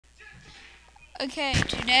Okay,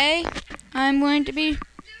 today I'm going to be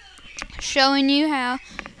showing you how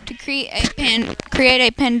to create a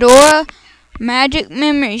Pandora magic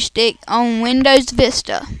memory stick on Windows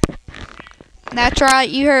Vista. That's right,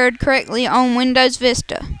 you heard correctly, on Windows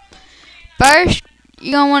Vista. First,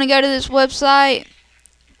 you're going to want to go to this website.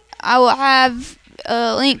 I will have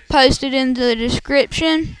a link posted in the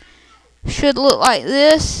description. Should look like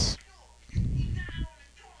this.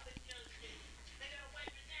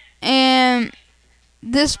 And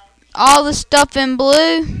this, all the stuff in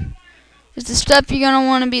blue is the stuff you're going to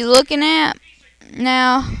want to be looking at.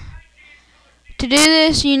 Now, to do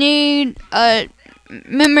this, you need a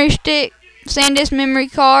memory stick, SanDisk memory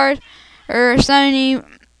card, or Sony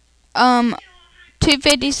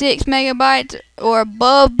 256 megabytes or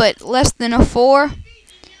above, but less than a 4.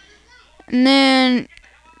 And then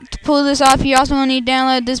to pull this off, you also need to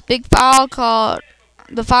download this big file called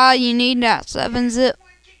the file you need .7-zip.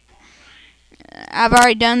 I've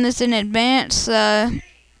already done this in advance, so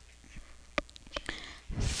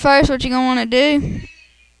first what you're going to want to do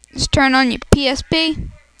is turn on your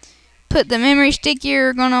PSP. Put the memory stick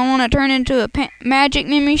you're going to want to turn into a magic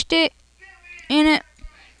memory stick in it.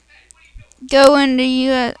 Go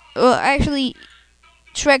into actually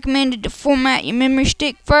it's recommended to format your memory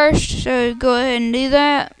stick first, so go ahead and do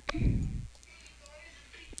that.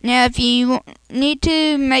 Now if you need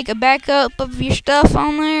to, make a backup of your stuff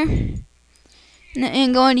on there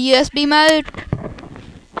and go into USB mode.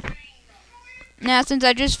 Now since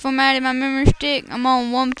I just formatted my memory stick, I'm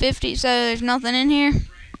on 150, so there's nothing in here.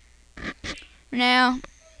 Now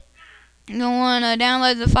you're going to want to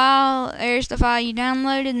download the file. There's the file you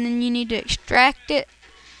downloaded, and then you need to extract it.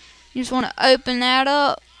 You just want to open that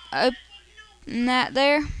up. Open that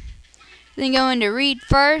there. Then go into read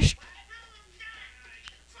first.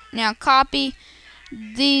 Now copy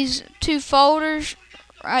these two folders.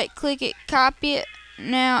 Right click it, copy it.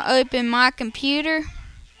 Now open my computer.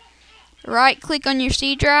 Right click on your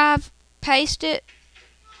C drive, paste it.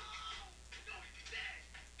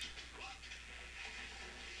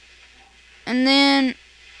 And then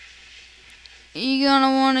you're going to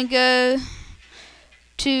want to go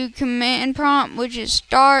to command prompt, which is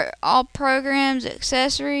start all programs,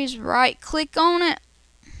 accessories. Right click on it.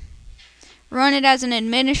 Run it as an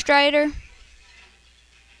administrator.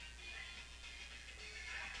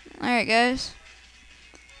 There it goes.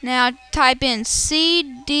 Now type in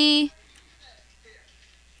CD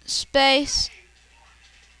space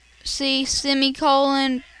C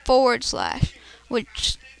semicolon /,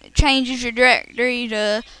 which changes your directory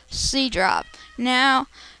to C drive. Now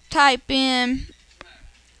type in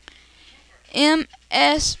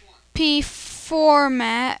MSP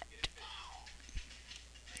format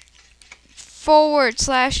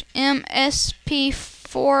 /MSP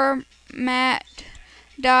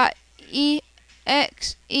format.exe,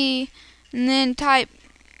 and then type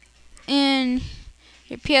in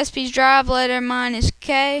your PSP's drive letter. Mine is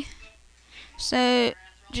K, so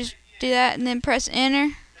just do that and then press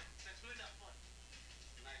enter.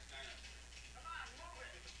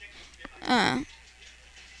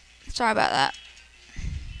 Sorry about that.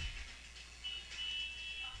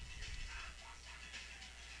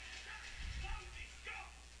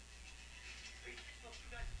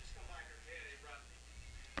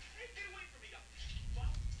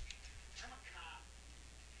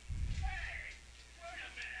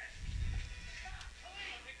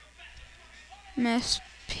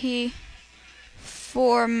 MSP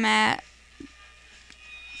format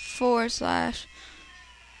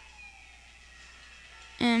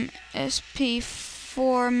 /MSP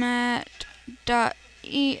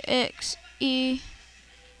format.exe.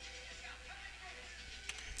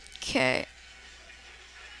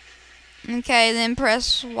 Okay, then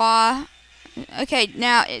press Y. Okay,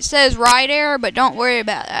 now it says write error, but don't worry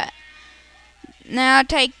about that. Now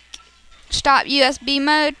stop USB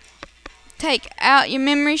mode. Take out your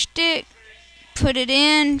memory stick, put it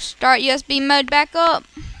in, start USB mode back up.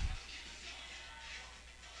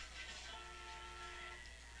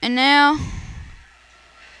 And now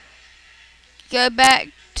go back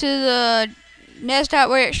to the desktop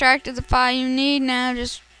where you extracted the file you need. Now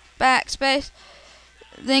just backspace.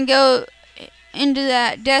 Then go into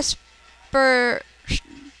that Despertar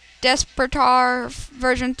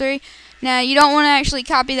version 3. Now you don't want to actually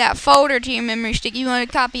copy that folder to your memory stick. You want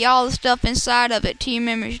to copy all the stuff inside of it to your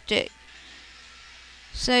memory stick.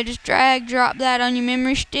 So just drop that on your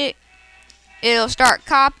memory stick. It'll start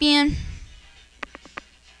copying.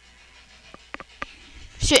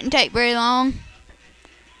 Shouldn't take very long.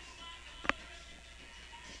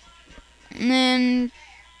 And then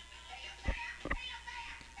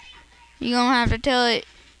you're going to have to tell it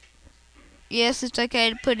Yes, it's okay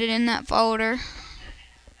to put it in that folder.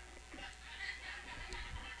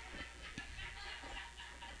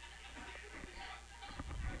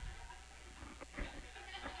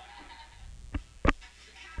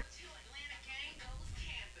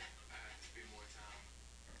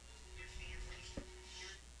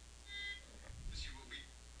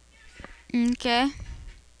 Okay.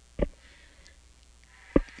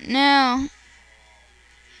 Now,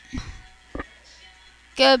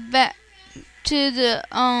 go back to the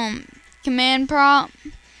command prompt.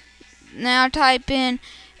 Now type in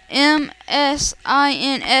msinst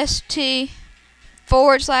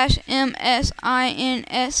 /msinst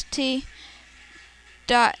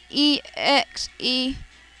 .exe,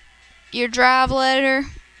 your drive letter,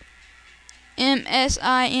 msinst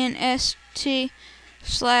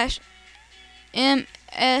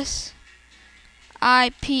 /msipl.bin,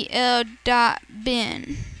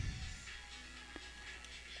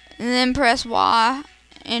 and then press Y,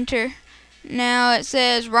 enter. Now it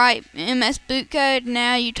says write MS boot code.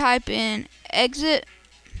 Now you type in exit,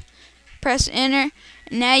 press enter.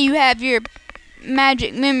 Now you have your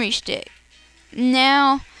magic memory stick.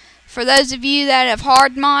 Now, for those of you that have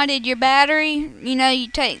hard modded your battery, you know, you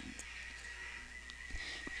take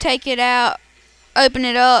it out, open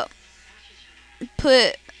it up,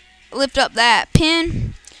 lift up that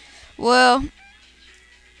pin. Well,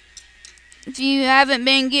 if you haven't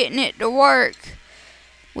been getting it to work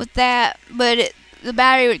with that, but the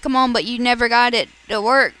battery would come on, but you never got it to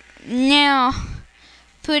work. Now,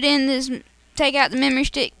 take out the memory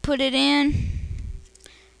stick, put it in,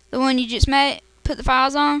 the one you just made, put the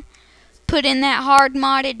files on, put in that hard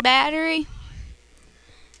modded battery.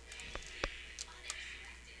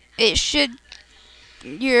 It should,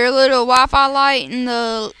 your little Wi-Fi light and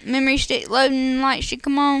the memory stick loading light should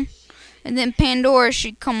come on, and then Pandora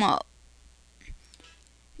should come up.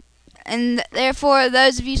 And therefore,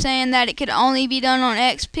 those of you saying that it could only be done on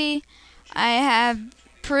XP, I have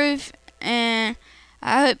proof, and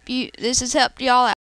I hope this has helped y'all out.